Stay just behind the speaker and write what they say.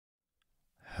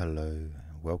Hello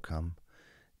and welcome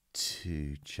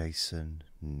to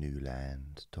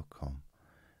jasonnewland.com.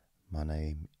 My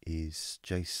name is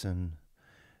Jason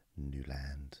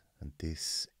Newland and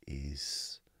this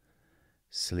is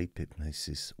Sleep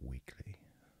Hypnosis Weekly.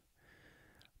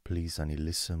 Please only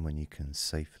listen when you can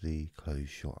safely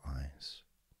close your eyes.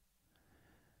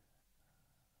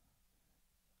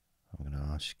 I'm going to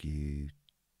ask you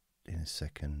in a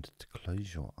second to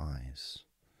close your eyes.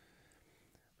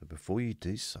 But before you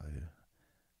do so,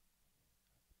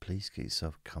 please get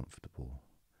yourself comfortable.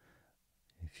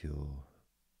 If you're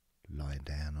lying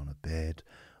down on a bed,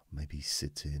 or maybe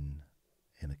sitting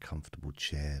in a comfortable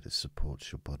chair that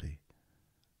supports your body.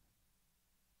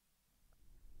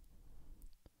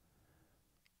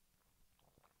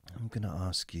 I'm going to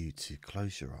ask you to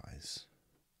close your eyes.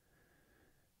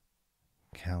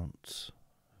 Count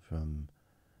from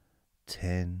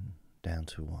 10 down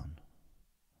to 1.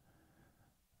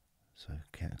 So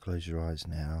close your eyes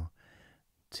now.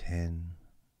 10,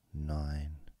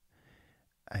 9,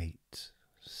 8,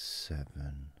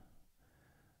 7,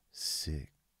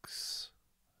 6,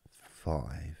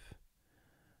 5,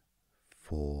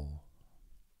 4,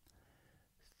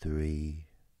 3,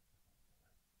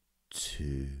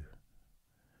 2,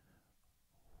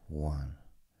 1.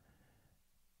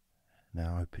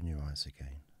 Now open your eyes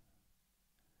again.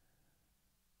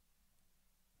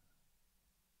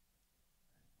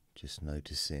 Just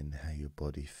noticing how your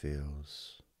body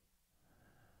feels.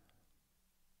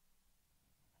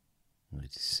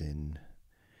 Noticing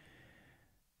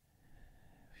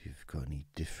if you've got any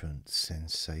different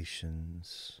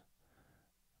sensations,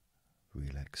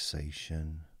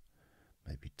 relaxation,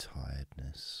 maybe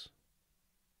tiredness.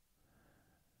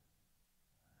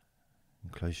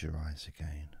 And close your eyes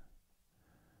again.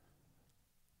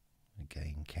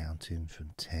 Again, counting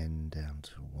from 10 down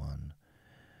to 1.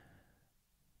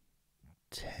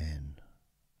 10,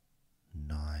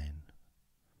 9,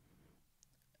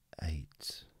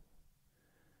 8,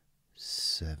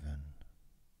 7,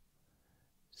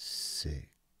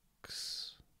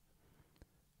 6,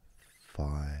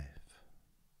 5,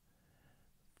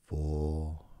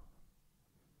 4,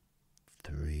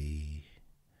 3,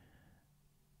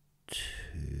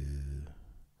 2,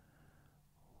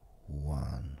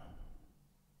 1.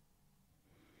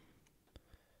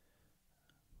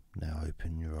 Now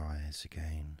open your eyes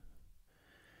again,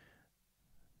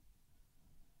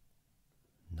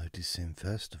 noticing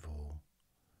first of all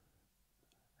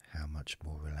how much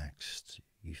more relaxed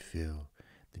you feel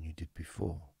than you did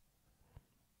before,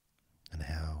 and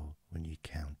how when you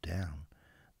count down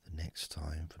the next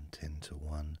time from 10 to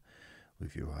 1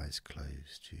 with your eyes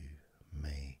closed, you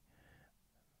may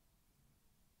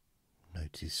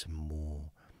notice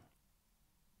more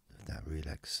of that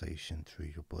relaxation through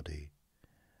your body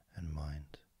and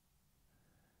mind.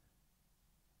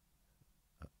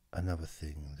 Another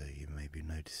thing that you may be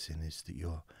noticing is that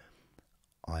your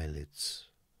eyelids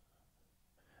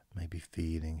may be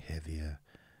feeling heavier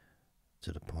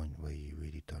to the point where you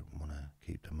really don't want to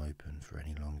keep them open for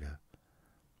any longer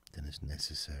than is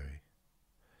necessary.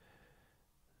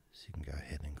 So you can go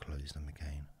ahead and close them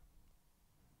again.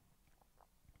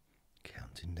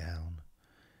 Counting down.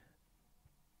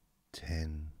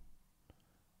 10,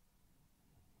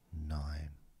 9,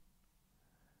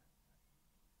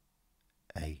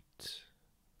 8,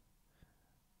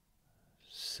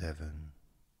 7,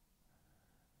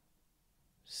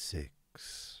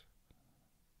 6,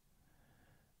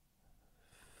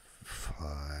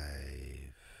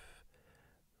 5,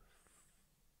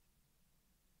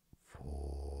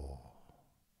 4,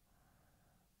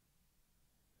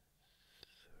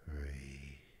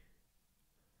 3,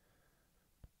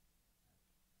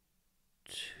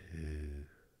 2,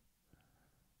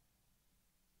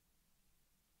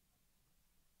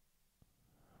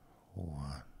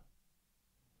 1.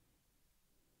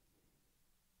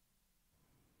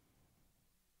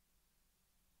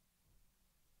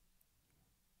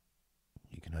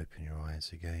 You can open your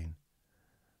eyes again.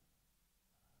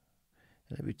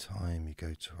 And every time you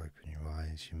go to open your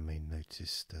eyes, you may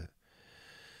notice that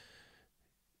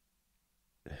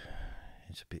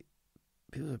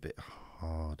feels a bit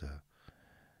harder.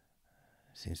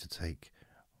 It seems to take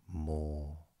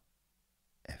more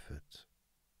effort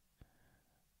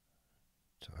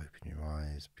to open your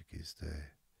eyes because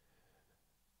they're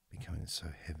becoming so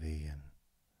heavy and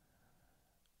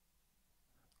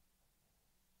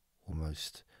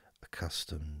almost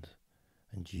accustomed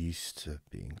and used to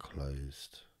being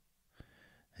closed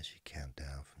as you count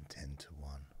down from 10 to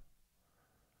 1.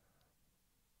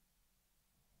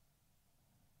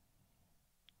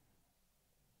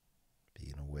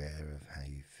 Being aware of how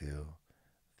you feel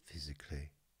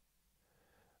physically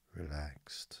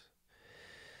relaxed.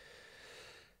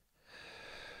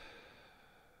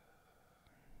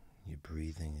 Your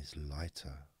breathing is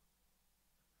lighter.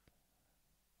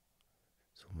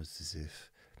 It's almost as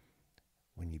if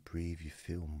when you breathe you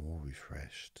feel more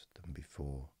refreshed than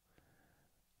before.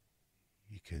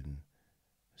 You can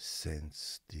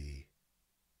sense the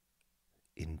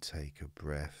intake of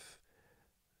breath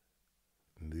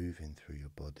moving through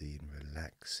your body and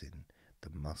relaxing the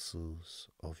muscles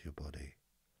of your body,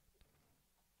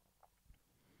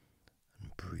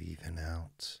 and breathing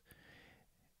out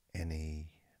any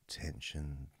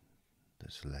tension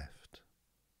that's left.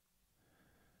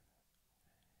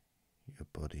 Your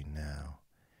body now,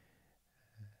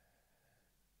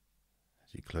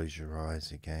 as you close your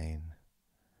eyes again,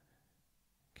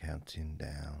 counting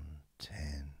down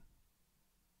 10,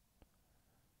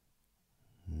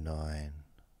 9,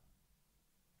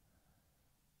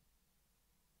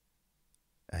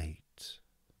 8,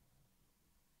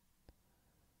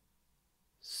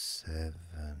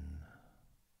 7,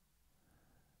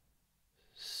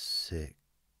 6,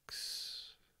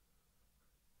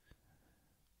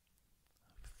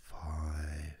 5,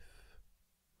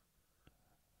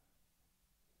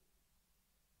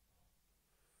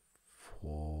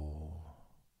 4,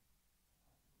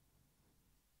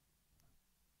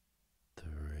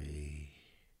 3,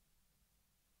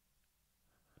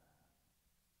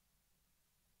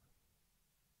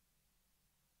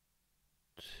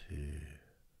 2,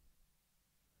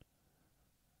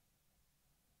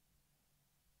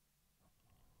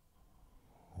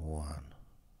 1.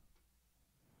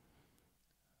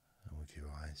 And with your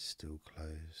eyes still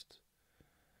closed,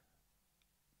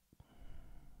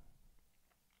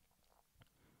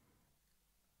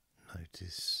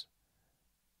 notice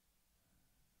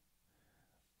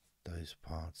those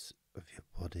parts of your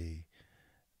body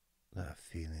that are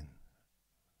feeling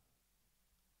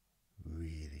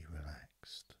really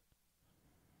relaxed,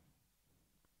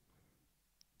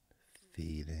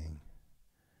 feeling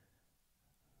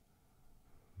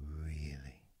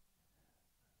really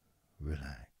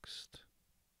relaxed.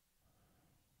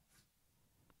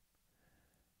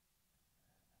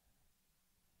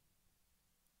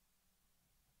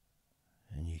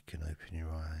 And you can open your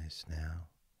eyes now.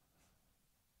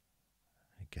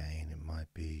 Again, it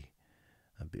might be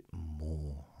a bit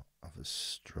more of a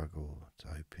struggle to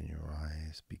open your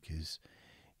eyes because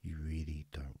you really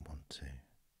don't want to.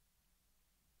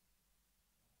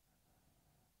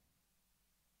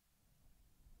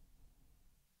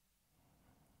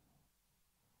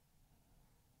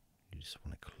 You just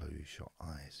want to close your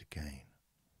eyes again.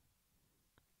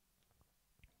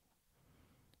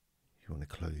 You want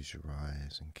to close your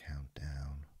eyes and count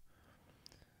down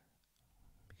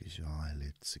because your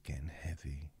eyelids are getting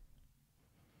heavy.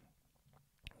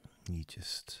 You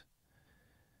just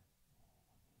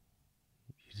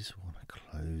want to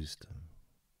close them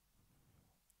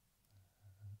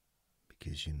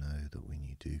because you know that when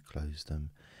you do close them,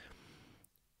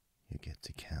 you get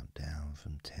to count down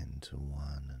from 10 to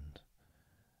 1, and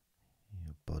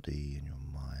your body and your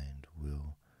mind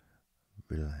will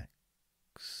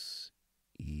relax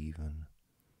even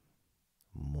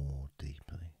more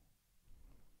deeply.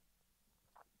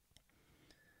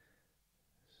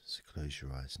 So close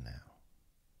your eyes now.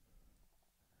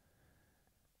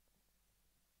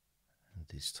 And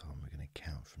this time we're going to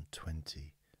count from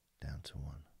 20 down to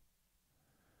 1.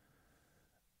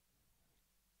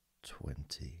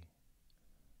 20,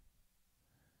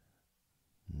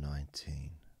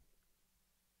 19,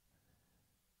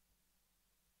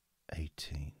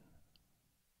 18,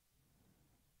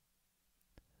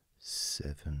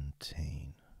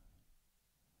 17,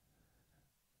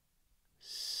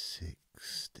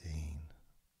 16,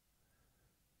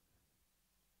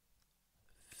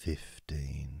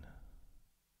 15,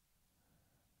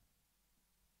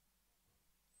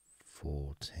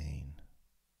 14,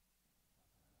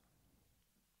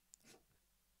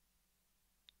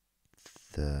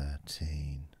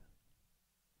 13,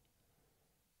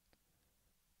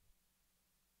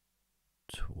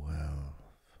 12,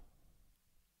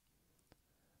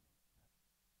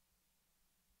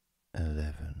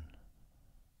 11,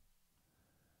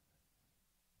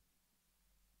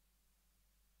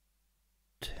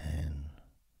 10,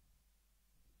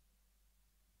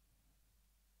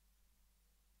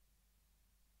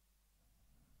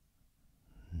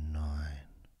 9,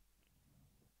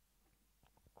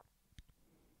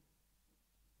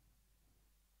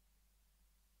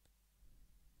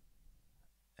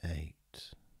 8,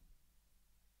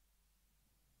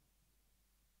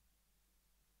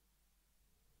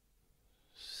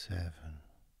 7, 6,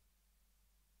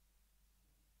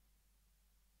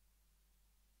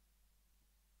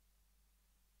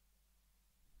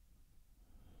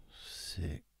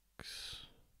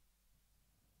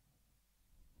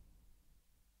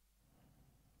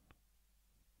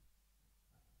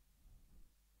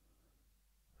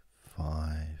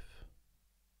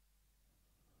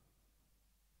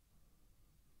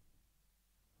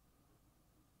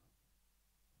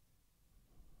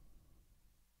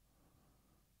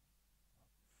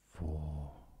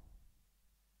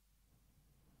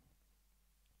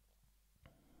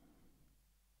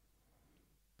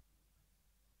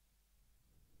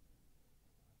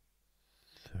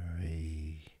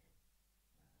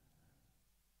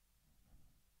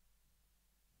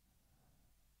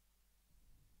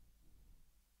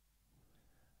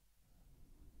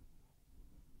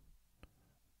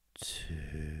 2,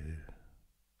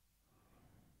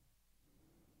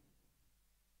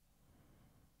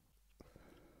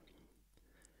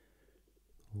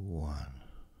 1.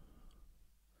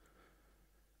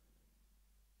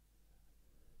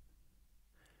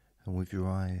 And with your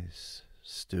eyes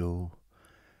still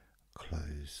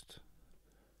closed,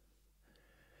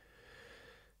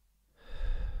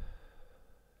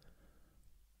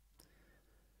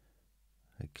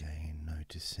 again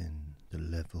noticing the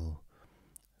level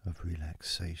of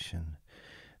relaxation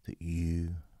that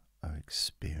you are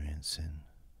experiencing.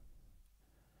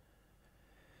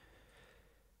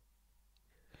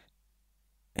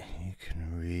 You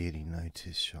can really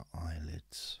notice your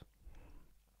eyelids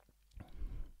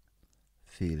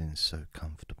feeling so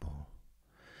comfortable,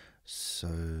 so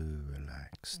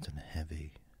relaxed and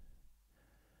heavy.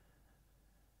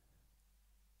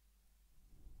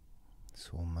 It's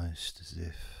almost as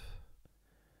if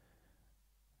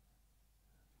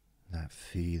that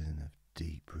feeling of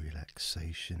deep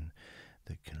relaxation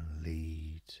that can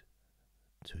lead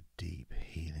to a deep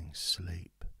healing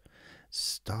sleep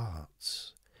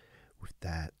starts with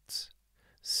that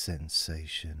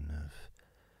sensation of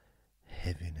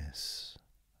heaviness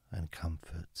and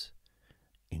comfort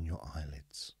in your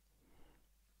eyelids.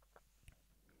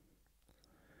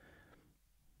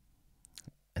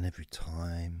 And every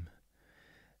time,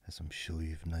 as I'm sure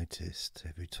you've noticed,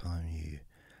 every time you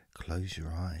close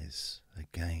your eyes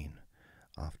again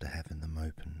after having them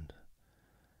opened,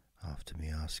 after me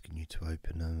asking you to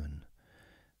open them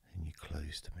and you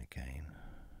close them again,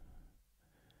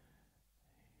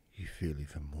 you feel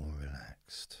even more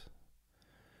relaxed.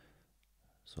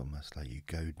 It's almost like you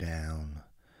go down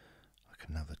like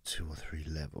another 2 or 3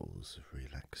 levels of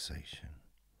relaxation,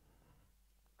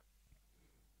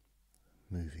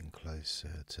 moving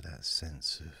closer to that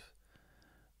sense of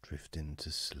drifting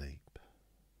to sleep.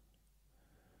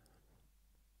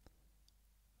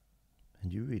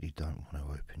 And you really don't want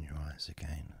to open your eyes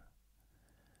again.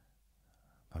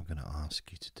 I'm going to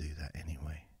ask you to do that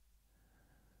anyway.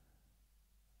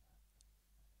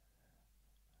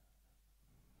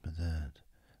 But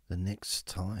the next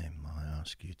time I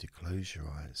ask you to close your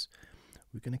eyes,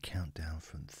 we're going to count down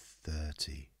from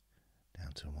 30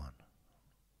 down to 1.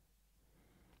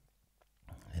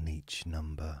 And each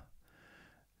number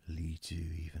leads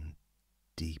you even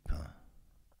deeper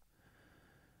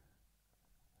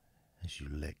as you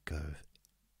let go of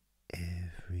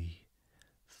every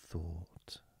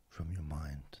thought from your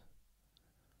mind,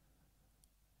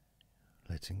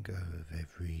 letting go of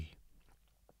every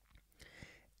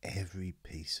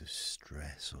piece of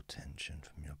stress or tension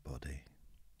from your body,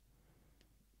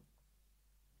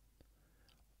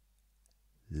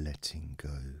 letting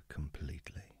go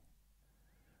completely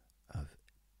of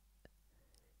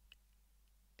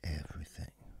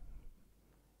everything.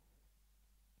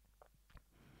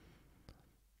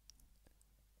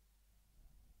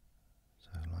 So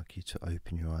I'd like you to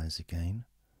open your eyes again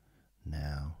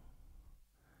now,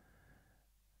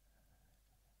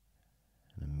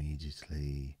 and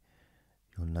immediately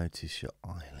you'll notice your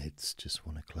eyelids just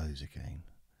want to close again,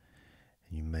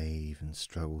 and you may even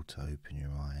struggle to open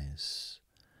your eyes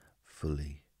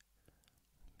fully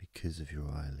because of your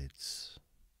eyelids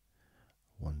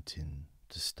wanting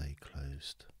to stay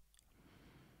closed.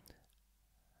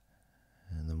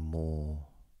 And the more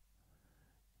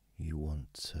you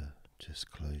want to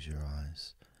just close your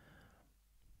eyes,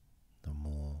 the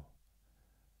more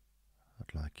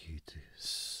I'd like you to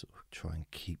sort of try and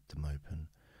keep them open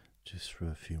just for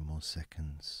a few more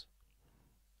seconds,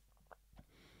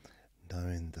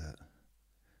 knowing that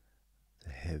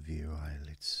the heavier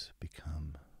eyelids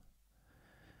become,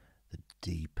 the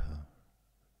deeper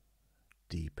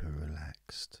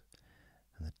relaxed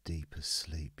and the deeper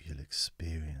sleep you'll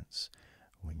experience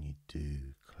when you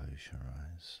do close your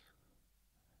eyes.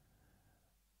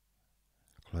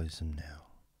 Close them now,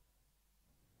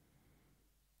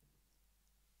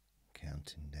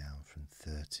 counting down from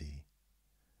 30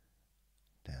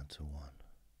 down to 1,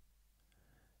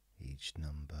 each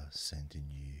number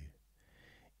sending you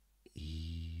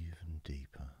even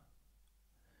deeper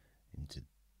into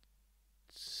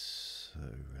so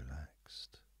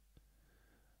relaxed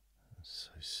and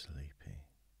so sleepy.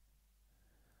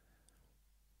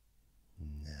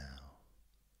 Now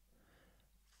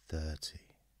 30,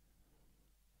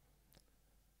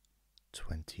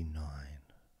 29,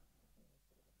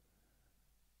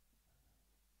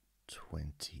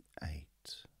 28,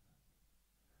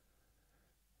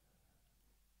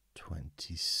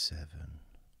 27,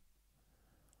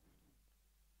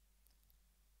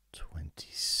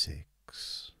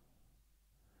 26,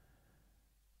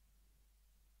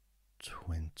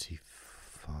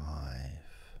 25,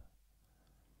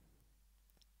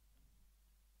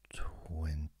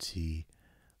 24,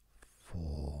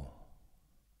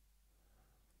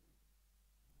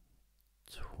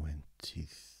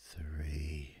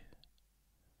 23,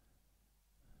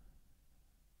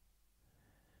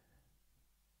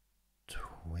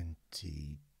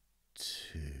 22,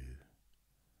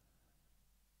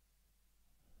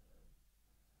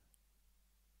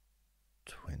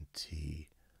 21,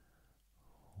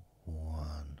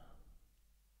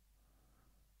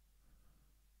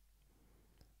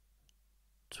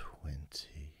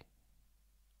 20,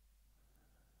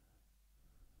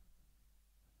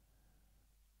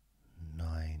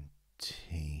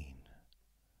 19,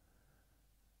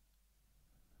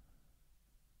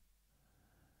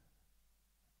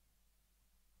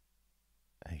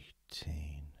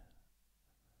 18,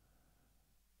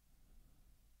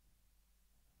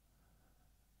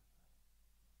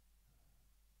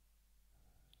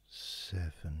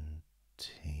 17,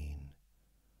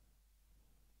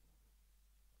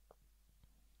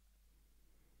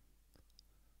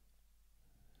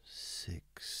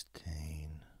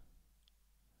 16,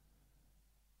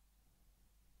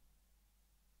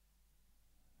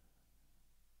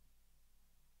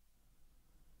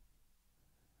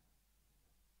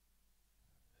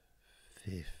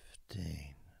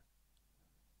 15,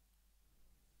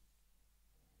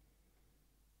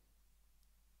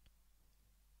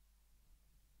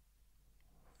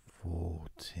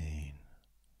 14,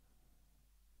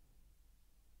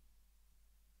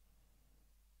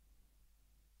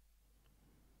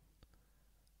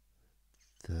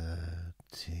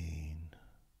 13,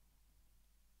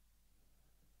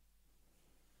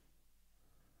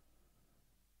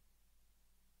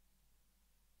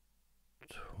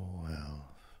 12,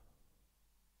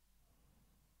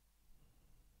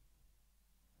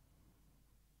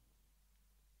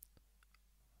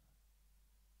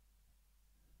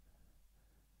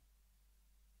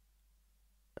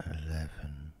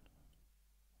 11,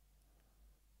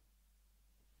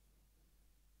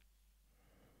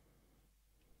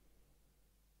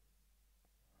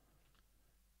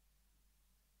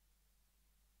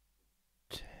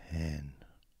 10,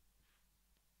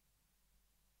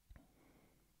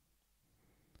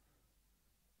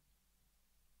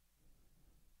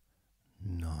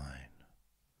 9,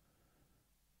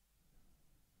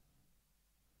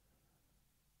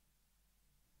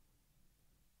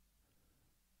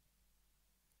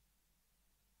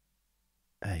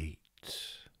 8,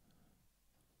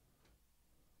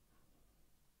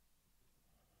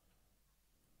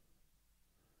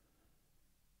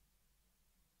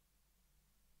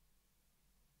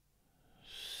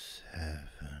 7,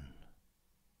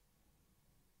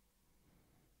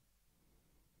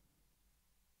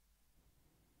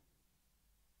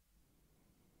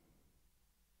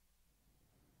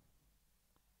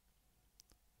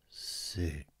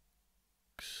 6,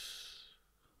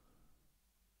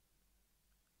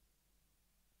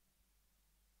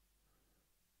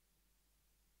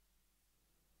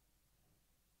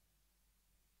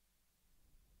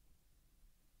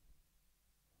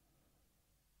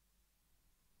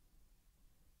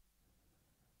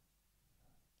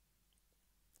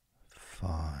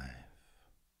 5,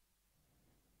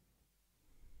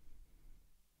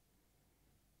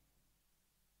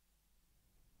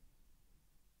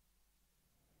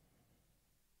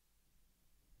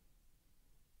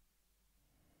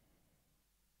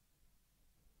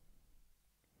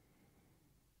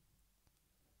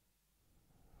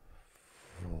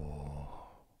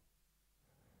 4,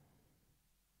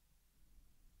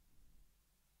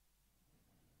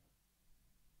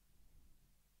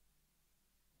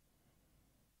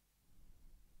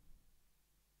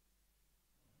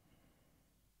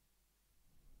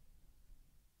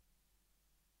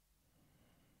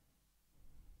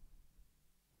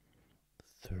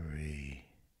 3,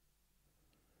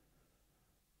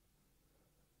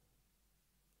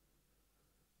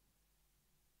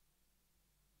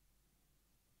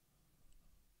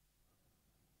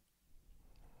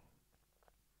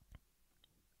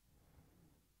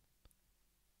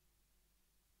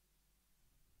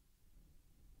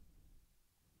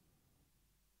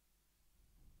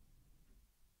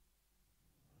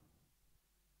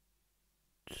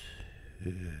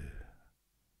 2,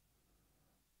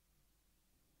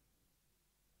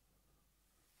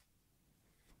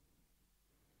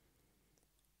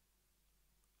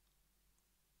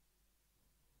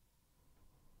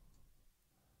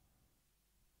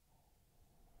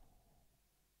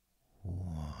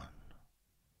 1.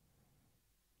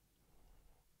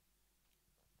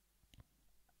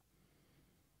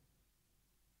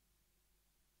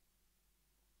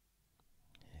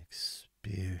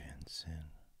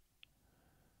 Experiencing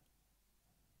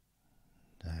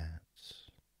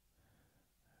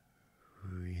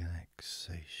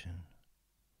relaxation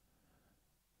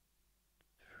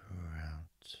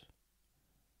throughout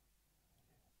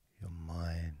your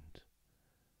mind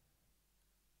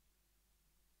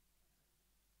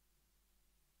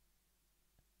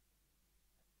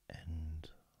and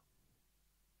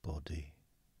body.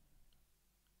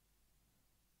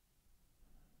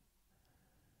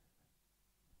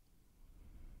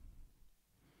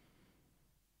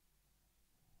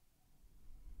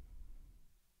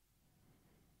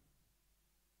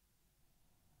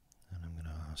 And I'm going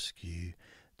to ask you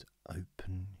to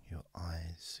open your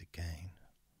eyes again.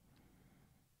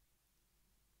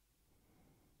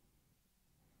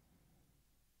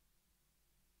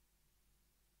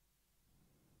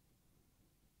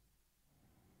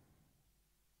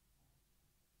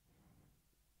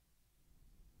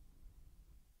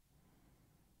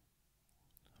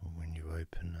 And when you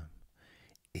open them,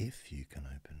 if you can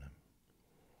open them,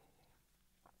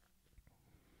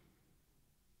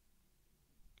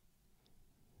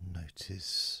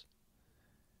 notice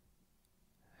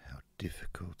how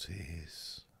difficult it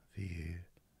is for you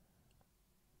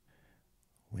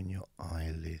when your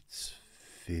eyelids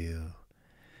feel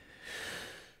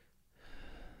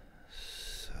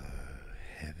so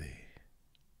heavy,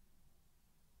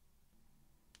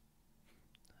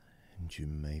 and you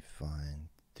may find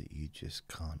that you just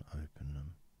can't open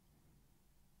them,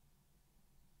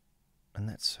 and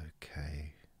that's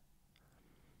okay.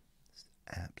 It's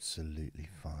absolutely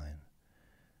fine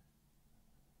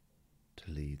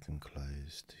to leave them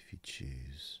closed if you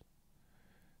choose,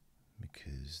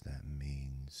 because that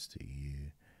means that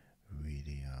you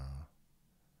really are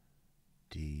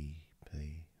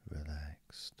deeply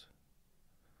relaxed,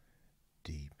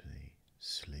 deeply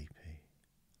sleepy.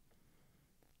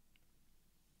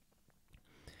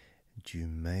 And you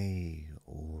may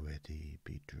already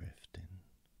be drifting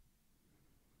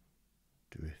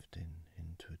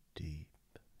into a deep,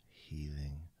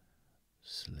 healing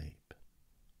sleep.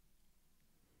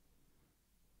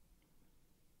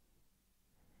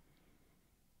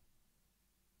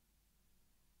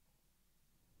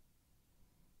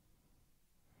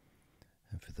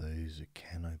 And for those who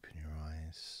can open your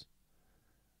eyes,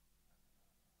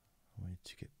 I want you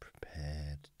to get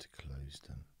prepared to close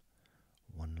them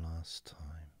one last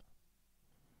time.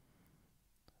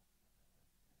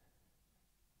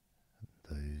 And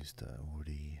those that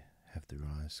already have their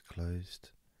eyes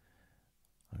closed,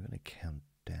 I'm going to count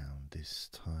down this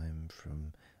time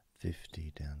from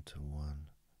 50 down to 1.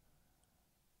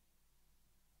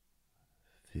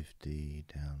 50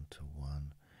 down to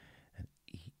 1, and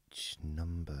each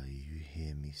number you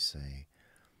hear me say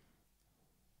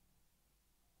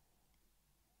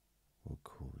will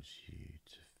cause you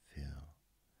to feel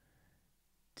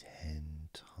 10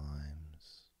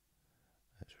 times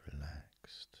as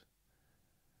relaxed,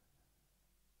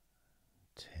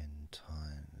 10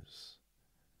 times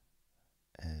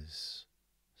as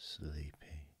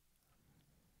sleepy.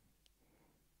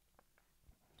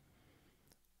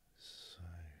 So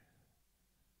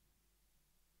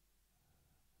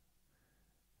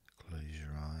close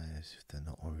your eyes if they're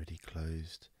not already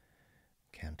closed,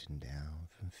 counting down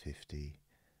from 50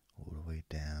 all the way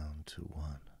down to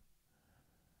 1.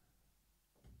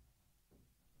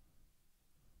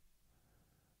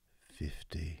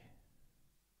 50,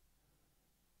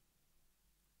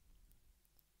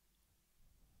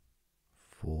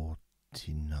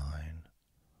 49,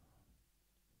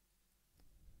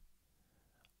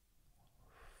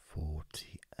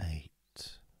 48,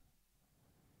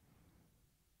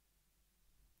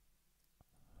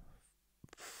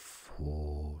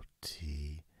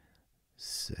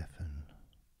 47,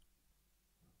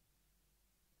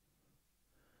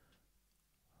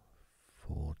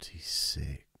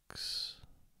 46,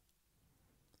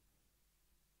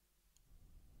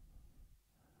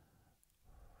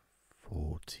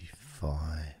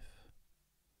 45,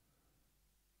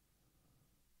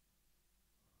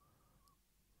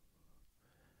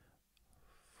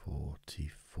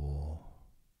 44,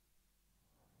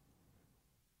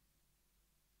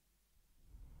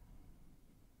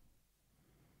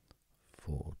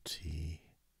 43,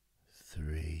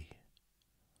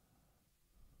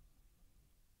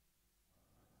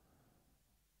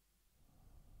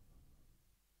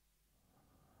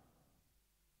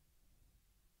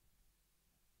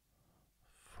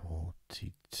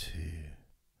 42,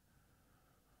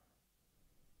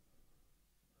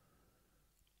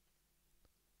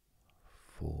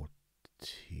 41,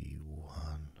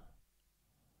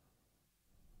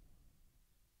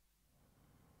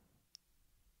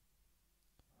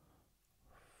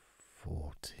 40,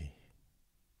 41,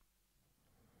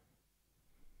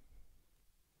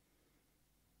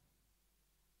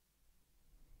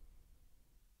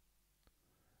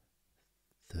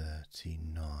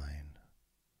 39,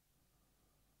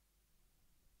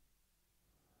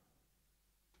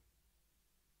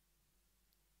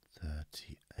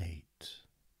 38,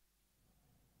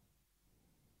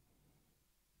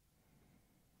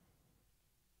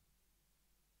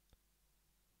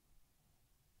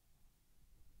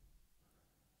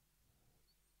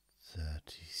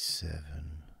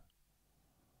 37,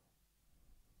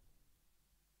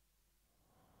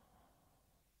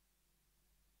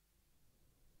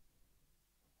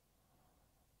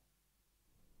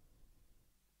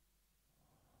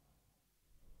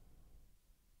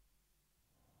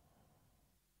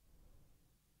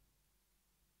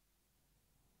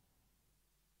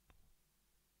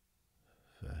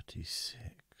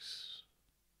 36,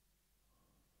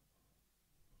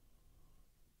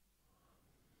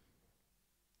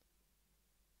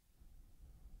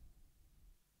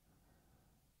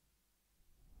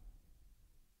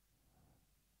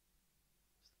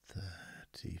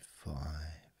 35,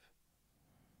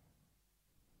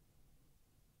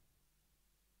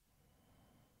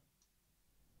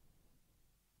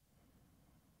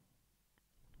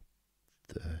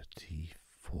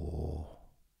 34,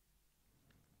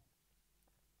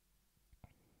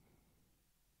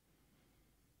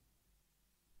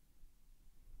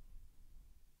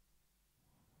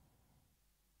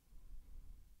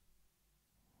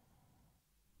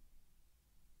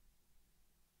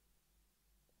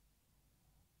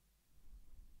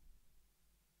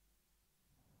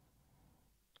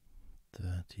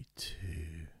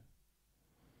 32,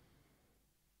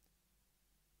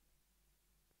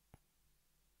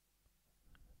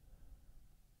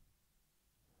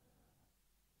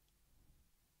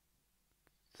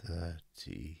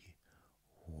 31,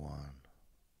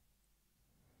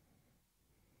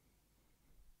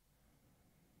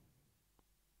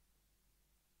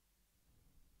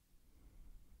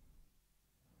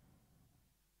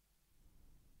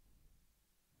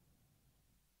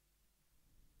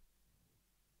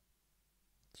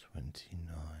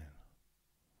 29,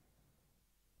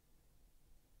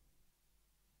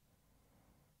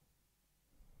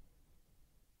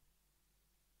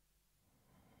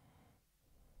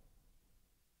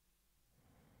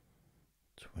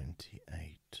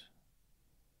 28,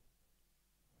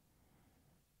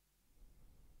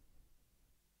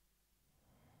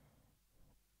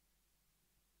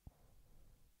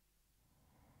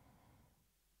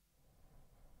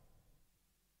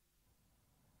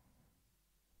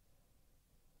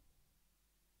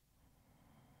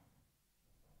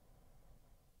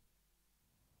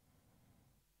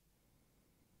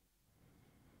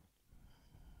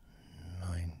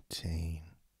 19,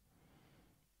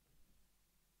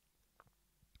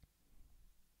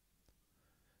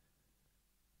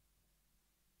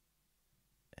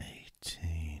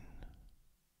 18,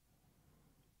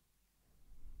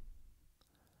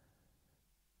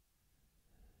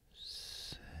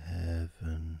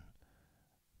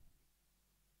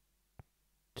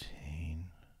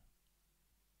 17,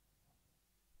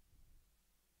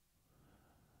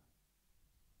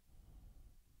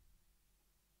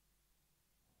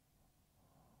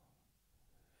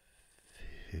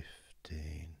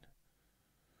 15,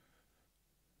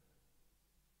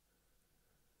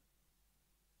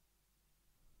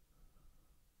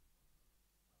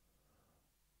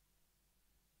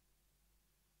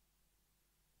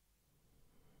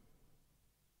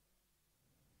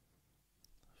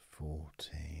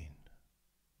 14,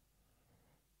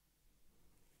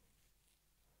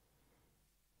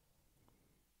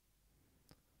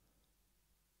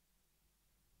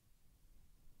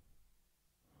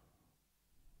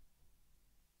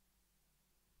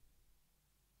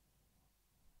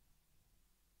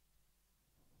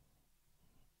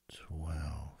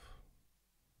 12,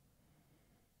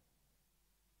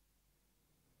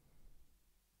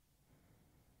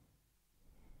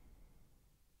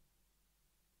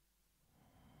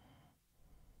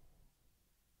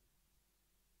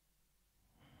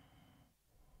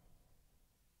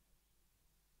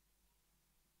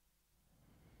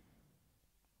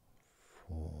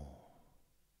 4,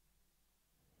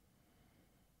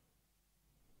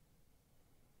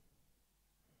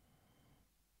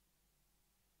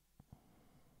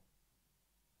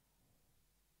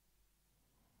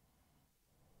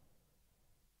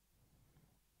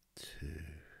 2,